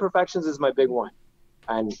 imperfections. Imperfections is my big one.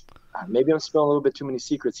 And maybe I'm spilling a little bit too many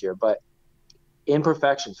secrets here, but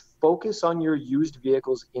imperfections. Focus on your used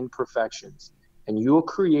vehicle's imperfections, and you will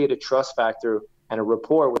create a trust factor and a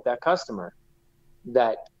rapport with that customer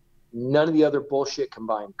that none of the other bullshit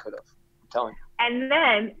combined could have. I'm telling you. And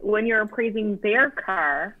then when you're appraising their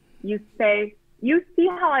car, you say, you see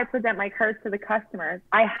how I present my cars to the customers.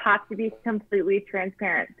 I have to be completely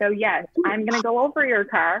transparent. So yes, I'm going to go over your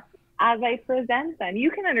car as I present them. You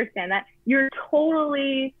can understand that. You're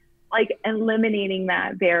totally like eliminating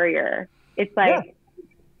that barrier. It's like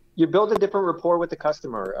you build a different rapport with the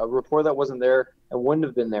customer, a rapport that wasn't there and wouldn't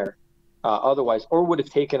have been there otherwise, or would have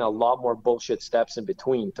taken a lot more bullshit steps in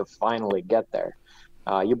between to finally get there.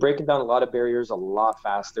 You're breaking down a lot of barriers a lot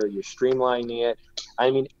faster. You're streamlining it. I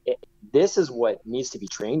mean, this is what needs to be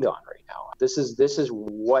trained on right now. This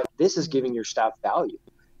is giving your staff value.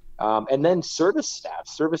 And then service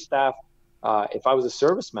staff, if I was a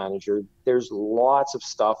service manager, there's lots of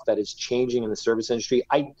stuff that is changing in the service industry.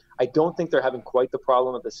 I don't think they're having quite the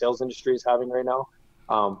problem that the sales industry is having right now.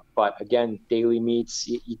 But again, daily meets,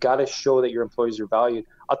 you got to show that your employees are valued.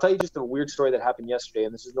 I'll tell you just a weird story that happened yesterday,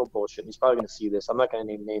 and this is no bullshit. And he's probably going to see this. I'm not going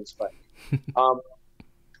to name names, but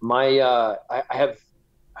I have,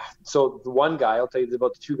 so the one guy, I'll tell you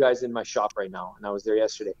about the two guys in my shop right now, and I was there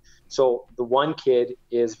yesterday. So the one kid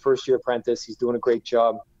is first-year apprentice. He's doing a great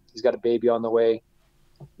job. He's got a baby on the way,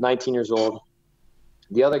 19 years old.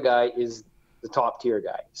 The other guy is the top-tier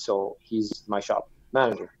guy, so he's my shop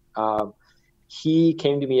manager. He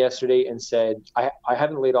came to me yesterday and said, I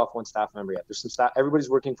haven't laid off one staff member yet. There's some staff, everybody's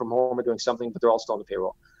working from home or doing something, but they're all still on the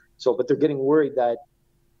payroll. But they're getting worried that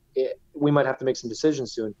we might have to make some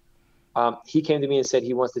decisions soon. He came to me and said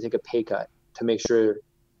he wants to take a pay cut to make sure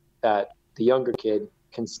that the younger kid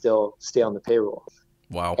can still stay on the payroll.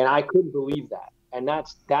 Wow. And I couldn't believe that. And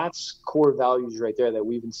that's core values right there that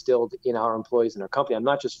we've instilled in our employees in our company. I'm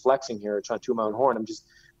not just flexing here or trying to toot my own horn.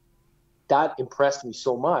 That impressed me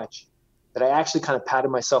so much that I actually kind of patted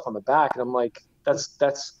myself on the back, and I'm like, that's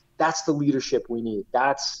the leadership we need.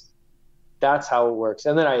 That's how it works.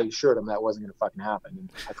 And then I assured him that wasn't going to fucking happen. And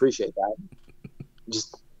I appreciate that.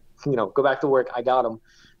 Just, go back to work. I got him.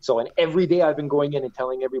 And every day I've been going in and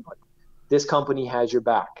telling everybody, this company has your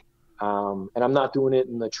back. And I'm not doing it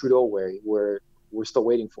in the Trudeau way where we're still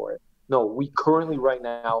waiting for it. No, we currently right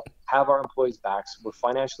now have our employees' backs. We're a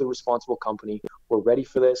financially responsible company. We're ready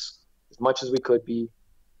for this as much as we could be.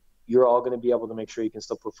 You're all going to be able to make sure you can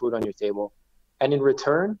still put food on your table. And in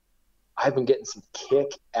return, I've been getting some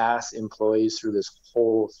kick-ass employees through this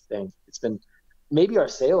whole thing. It's been, maybe our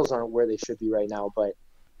sales aren't where they should be right now, but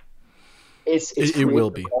it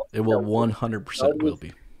will be. It will 100% will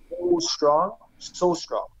be. So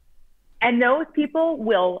strong. And those people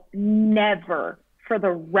will never, for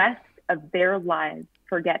the rest of their lives,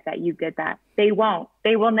 forget that you did that. They won't.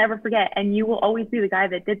 They will never forget. And you will always be the guy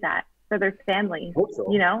that did that for their family. Hope so.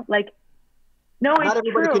 No, not it's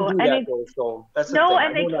everybody true. can do that, though, so that's the thing.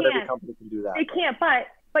 And they not can't. Every company can do that. They can't.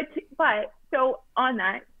 But so on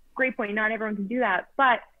that, great point. Not everyone can do that.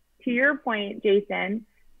 But to your point, Jason,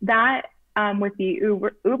 that with the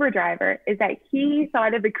Uber driver is that he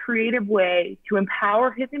thought of a creative way to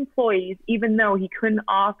empower his employees, even though he couldn't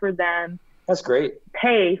offer them. That's great.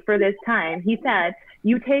 Pay for this time. He said,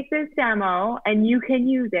 you take this demo and you can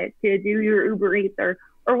use it to do your Uber Eats or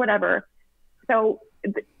whatever. So,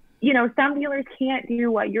 some dealers can't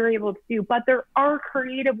do what you're able to do, but there are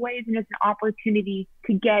creative ways, and it's an opportunity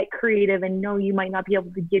to get creative. And no, you might not be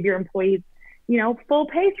able to give your employees, full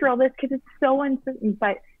pay through all this because it's so uncertain,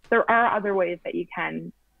 but there are other ways that you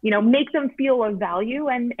can, make them feel of value,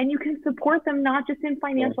 and you can support them not just in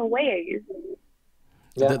financial ways.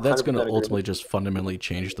 Yeah, that's going to ultimately just fundamentally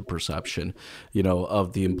change the perception,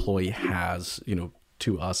 of the employee has,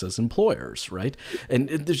 to us as employers, right? And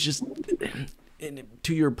there's just, and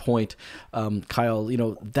to your point,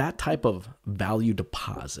 Kyle, that type of value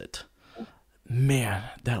deposit, man,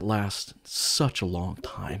 that lasts such a long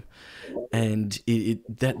time. And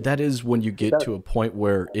that is when you get to a point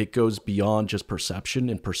where it goes beyond just perception,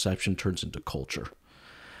 and perception turns into culture.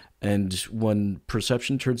 And when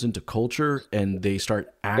perception turns into culture and they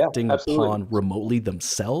start acting upon remotely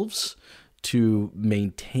themselves to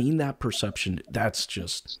maintain that perception, that's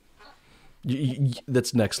just,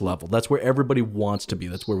 that's next level. That's where everybody wants to be.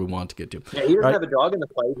 That's where we want to get to. Yeah, he doesn't have a dog in the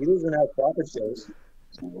fight. He doesn't have profit shares.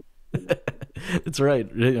 That's right.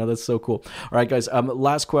 That's so cool. All right, guys.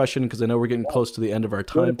 Last question, because I know we're getting close to the end of our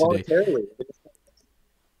time today.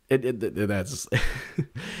 That's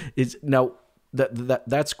is now.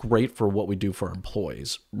 That's great for what we do for our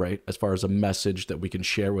employees, right? As far as a message that we can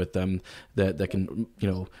share with them that can,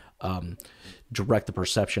 direct the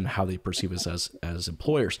perception, how they perceive us as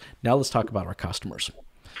employers. Now let's talk about our customers.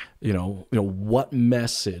 What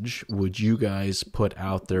message would you guys put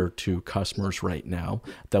out there to customers right now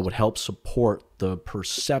that would help support the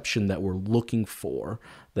perception that we're looking for,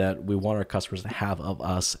 that we want our customers to have of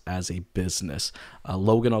us as a business?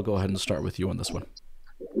 Logan, I'll go ahead and start with you on this one.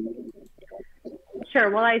 Sure.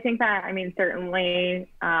 Well, I think that, certainly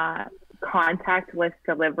contactless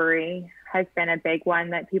delivery has been a big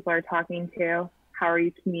one that people are talking to. How are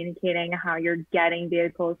you communicating? How you're getting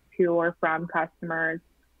vehicles to or from customers?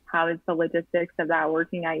 How is the logistics of that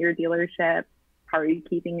working at your dealership? How are you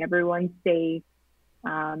keeping everyone safe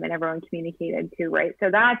and everyone communicated to, right? So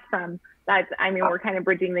we're kind of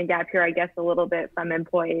bridging the gap here, I guess, a little bit from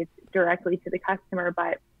employees directly to the customer,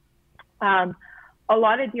 but a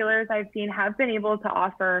lot of dealers I've seen have been able to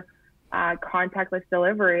offer contactless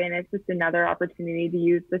delivery, and it's just another opportunity to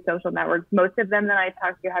use the social networks. Most of them that I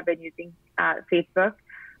talked to have been using Facebook.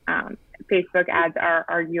 Facebook ads are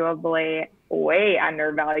arguably way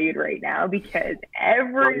undervalued right now because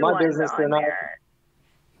everyone's on there.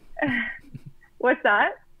 What's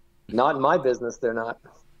that? Not in my business, they're not.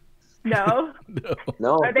 No.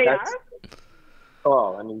 No. Are they us?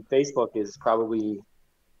 Oh, I mean, Facebook is probably,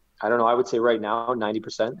 I don't know, I would say right now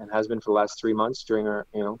 90%, and has been for the last 3 months during our,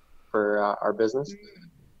 for our business.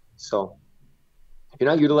 So if you're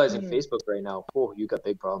not utilizing Facebook right now, you got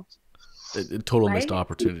big problems. A total missed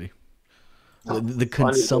opportunity. The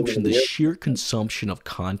consumption, the sheer consumption of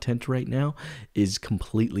content right now is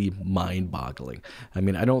completely mind-boggling. I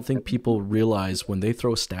mean, I don't think people realize when they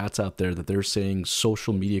throw stats out there that they're saying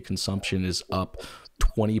social media consumption is up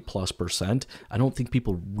 20+%. I don't think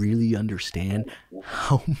people really understand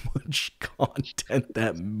how much content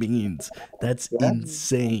that means. That's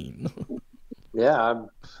insane. Yeah,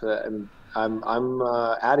 I'm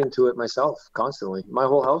adding to it myself constantly. My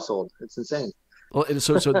whole household. It's insane. Well,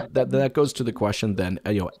 so that goes to the question then,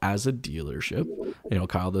 as a dealership,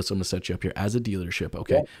 Kyle, I'm going to set you up here. As a dealership,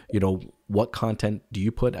 okay, what content do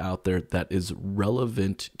you put out there that is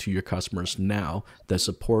relevant to your customers now that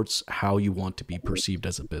supports how you want to be perceived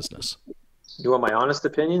as a business? You want my honest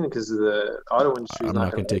opinion? Because the auto industry is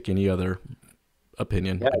not going to take any other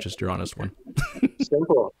opinion, just your honest one.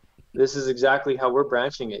 Simple. This is exactly how we're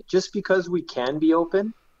branching it. Just because we can be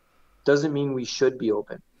open doesn't mean we should be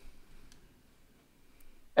open.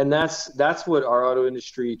 And that's what our auto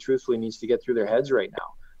industry truthfully needs to get through their heads right now.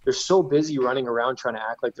 They're so busy running around trying to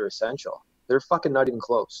act like they're essential. They're fucking not even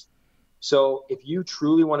close. So if you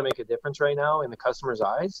truly want to make a difference right now in the customer's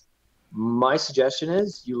eyes, my suggestion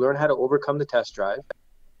is you learn how to overcome the test drive.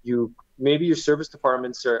 Maybe your service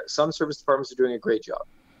departments some service departments are doing a great job.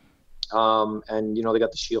 And they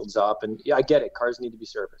got the shields up, and I get it. Cars need to be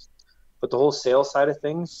serviced, but the whole sales side of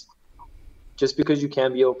things, just because you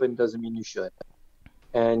can be open doesn't mean you should.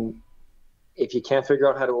 And if you can't figure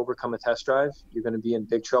out how to overcome a test drive, you're going to be in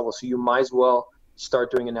big trouble. So you might as well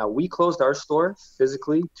start doing it now. We closed our store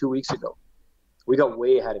physically 2 weeks ago. We got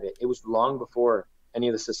way ahead of it. It was long before any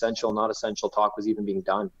of this essential, not essential talk was even being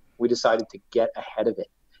done. We decided to get ahead of it.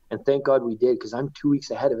 And thank God we did, because I'm 2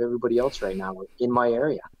 weeks ahead of everybody else right now in my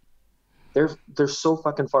area. They're so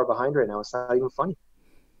fucking far behind right now. It's not even funny.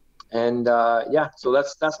 And so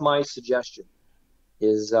that's my suggestion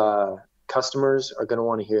is customers are going to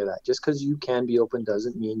want to hear that. Just because you can be open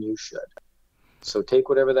doesn't mean you should. So take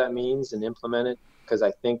whatever that means and implement it, because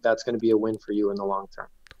I think that's going to be a win for you in the long term.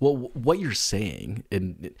 Well, what you're saying,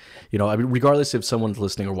 and regardless if someone's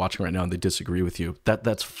listening or watching right now and they disagree with you,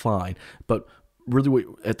 that's fine. But really,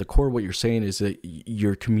 at the core, what you're saying is that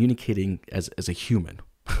you're communicating as a human.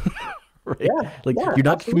 Right? You're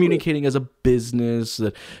not communicating as a business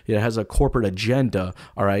that has a corporate agenda.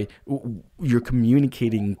 All right, you're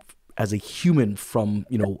communicating as a human from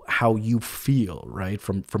how you feel, right,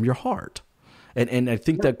 from your heart, and I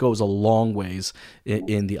think that goes a long ways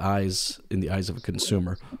in the eyes of a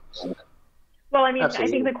consumer. Well, I mean, Absolutely.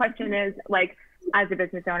 I think the question is, as a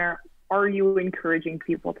business owner, are you encouraging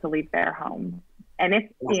people to leave their home? And if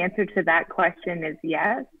the answer to that question is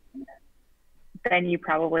yes, then you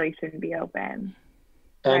probably shouldn't be open.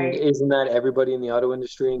 And right? Isn't that everybody in the auto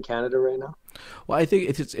industry in Canada right now? Well, I think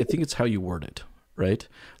it's how you word it, right?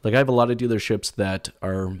 I have a lot of dealerships that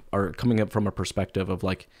are coming up from a perspective of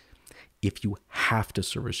if you have to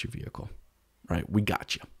service your vehicle, right? We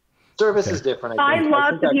got you. Service is different. I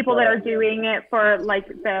love the people that are doing it for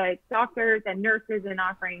the doctors and nurses and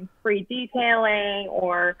offering free detailing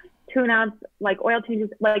or tune-ups, oil changes,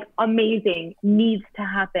 amazing, needs to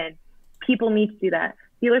happen. People need to do that.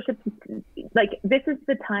 Dealerships, this is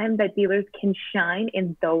the time that dealers can shine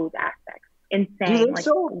in those aspects. In saying, do you think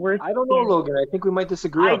so? I don't know, Logan. I think we might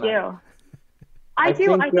disagree on that. I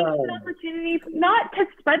do. I think it's an opportunity not to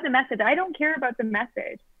spread the message. I don't care about the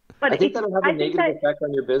message. But I think that'll have a negative effect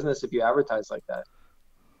on your business if you advertise like that.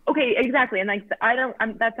 Okay, exactly. And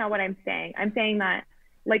that's not what I'm saying. I'm saying that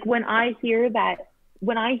when I hear that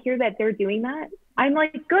they're doing that, I'm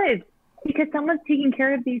good. Because someone's taking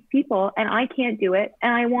care of these people and I can't do it,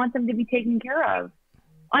 and I want them to be taken care of.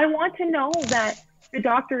 I want to know that the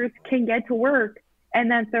doctors can get to work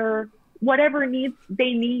and that they're whatever needs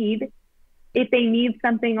they need, if they need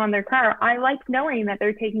something on their car, I like knowing that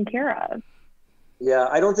they're taken care of. Yeah,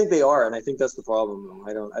 I don't think they are, and I think that's the problem.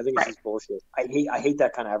 I think it's just bullshit. I hate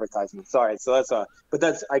that kind of advertising. Sorry, so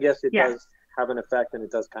I guess it does have an effect, and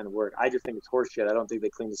it does kind of work. I just think it's horseshit. I don't think they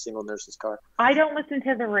clean a single nurse's car. I don't listen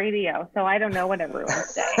to the radio, so I don't know what everyone's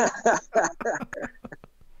saying.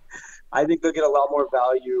 I think they'll get a lot more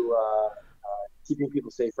value keeping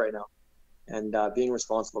people safe right now, and being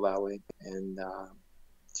responsible that way, and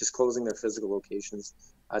just closing their physical locations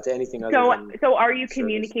to anything other than. So are you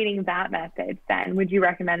communicating that message then? Would you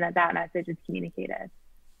recommend that message is communicated?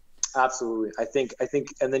 Absolutely. I think,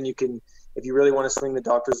 and then you can, if you really want to swing the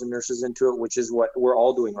doctors and nurses into it, which is what we're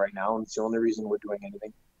all doing right now, and it's the only reason we're doing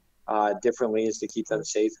anything differently, is to keep them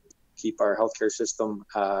safe, keep our healthcare system,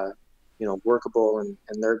 workable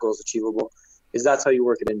and their goals achievable. Is that's how you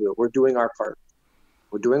work it into it. We're doing our part.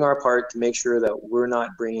 We're doing our part to make sure that we're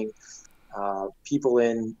not bringing people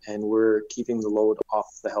in and we're keeping the load off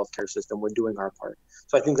the healthcare system. We're doing our part.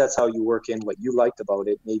 So I think that's how you work in what you liked about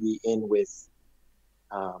it, maybe in with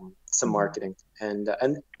some marketing and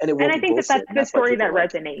it won't. And I think that's the story that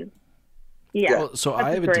resonates. Yeah. Well, so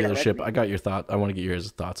I have a dealership. I got your thought. I want to get your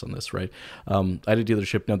guys' thoughts on this, right? I had a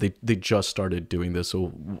dealership. Now they just started doing this,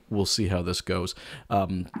 so we'll see how this goes.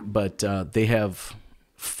 But they have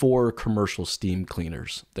 4 commercial steam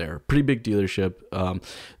cleaners there. Pretty big dealership.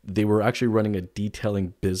 They were actually running a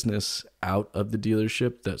detailing business out of the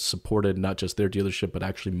dealership that supported not just their dealership, but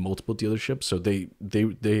actually multiple dealerships. So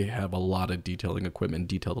they have a lot of detailing equipment,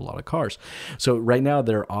 detailed a lot of cars. So right now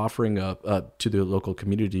they're offering to the local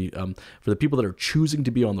community for the people that are choosing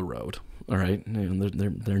to be on the road. All right,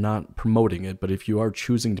 they're not promoting it, but if you are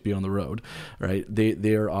choosing to be on the road, right,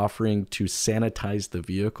 they are offering to sanitize the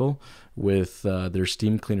vehicle with their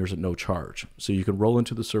steam cleaners at no charge. So you can roll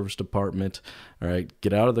into the service department, all right,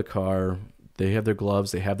 get out of the car. They have their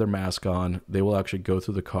gloves, they have their mask on. They will actually go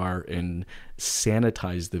through the car and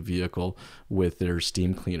sanitize the vehicle with their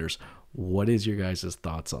steam cleaners. What is your guys'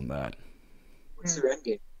 thoughts on that? What's their end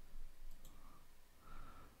game?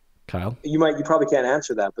 Kyle? You probably can't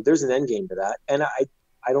answer that, but there's an end game to that. And I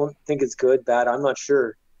don't think it's good, bad. I'm not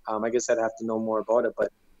sure. I guess I'd have to know more about it,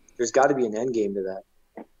 but there's got to be an end game to that.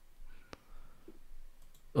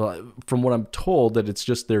 Well, from what I'm told, that it's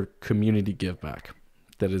just their community give back.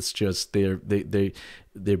 That it's just they've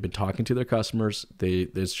been talking to their customers.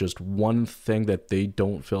 There's just one thing that they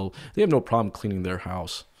don't feel. They have no problem cleaning their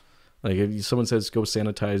house. Like if someone says go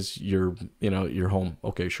sanitize your home,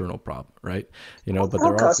 okay, sure, no problem, right? But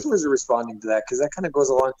there customers are responding to that, because that kind of goes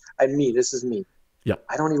along. This is me. Yeah.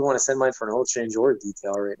 I don't even want to send mine for an oil change or a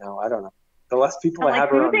detail right now. I don't know. The less people I have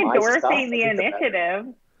who's around my stuff, endorsing the initiative?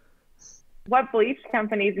 What bleach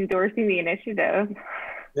company is endorsing the initiative?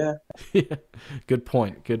 Yeah. Good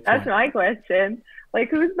point. That's my question. Like,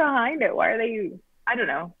 who's behind it? Why are they? I don't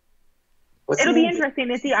know. It'll be interesting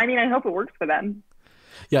to see. I mean, I hope it works for them.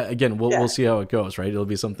 Yeah, again, we'll see how it goes, right? It'll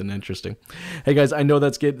be something interesting. Hey, guys, I know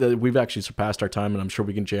that's good. We've actually surpassed our time, and I'm sure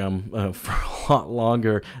we can jam for a lot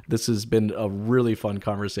longer. This has been a really fun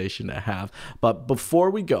conversation to have. But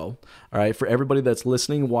before we go, all right, for everybody that's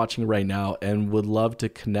listening, watching right now, and would love to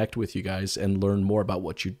connect with you guys and learn more about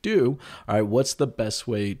what you do, all right, what's the best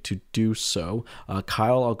way to do so?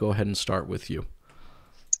 Kyle, I'll go ahead and start with you.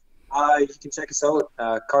 You can check us out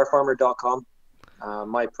at carfarmer.com.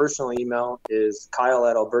 My personal email is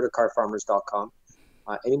kyle@albertacarfarmers.com.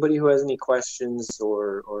 Anybody who has any questions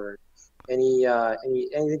or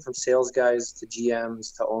anything from sales guys to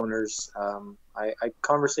GMs to owners, I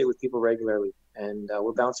conversate with people regularly, and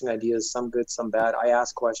we're bouncing ideas, some good, some bad. I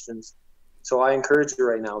ask questions. So I encourage you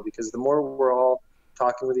right now, because the more we're all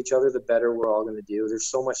talking with each other, the better we're all going to do. There's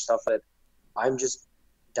so much stuff that I'm just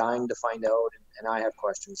dying to find out, and I have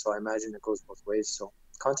questions. So I imagine it goes both ways. So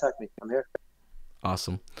contact me. I'm here.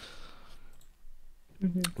 Awesome.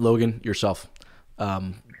 Logan, yourself,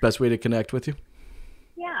 best way to connect with you?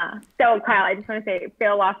 Yeah. So Kyle, I just want to say,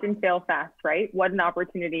 fail often, fail fast, right? What an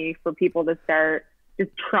opportunity for people to start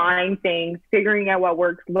just trying things, figuring out what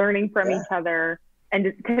works, learning from each other. And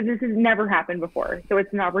just because this has never happened before. So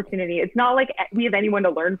it's an opportunity. It's not like we have anyone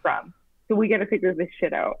to learn from. So we got to figure this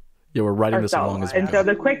shit out. Yeah, we're writing this along as well. And so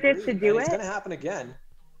the quickest to do it's going to happen again.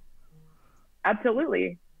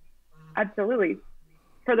 Absolutely.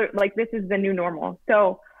 This is the new normal.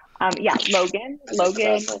 So, Logan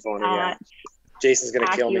at Jason's going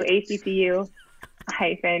to kill me.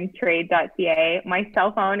 ACCU-trade.ca. My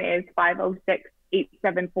cell phone is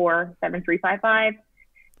 506-874-7355.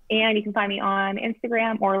 And you can find me on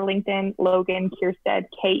Instagram or LinkedIn, Logan Kierstead,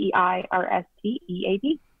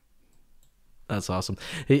 Keirstead. That's awesome.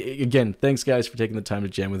 Hey, again, thanks guys for taking the time to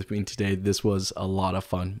jam with me today. This was a lot of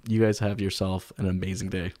fun. You guys have yourself an amazing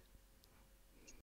day.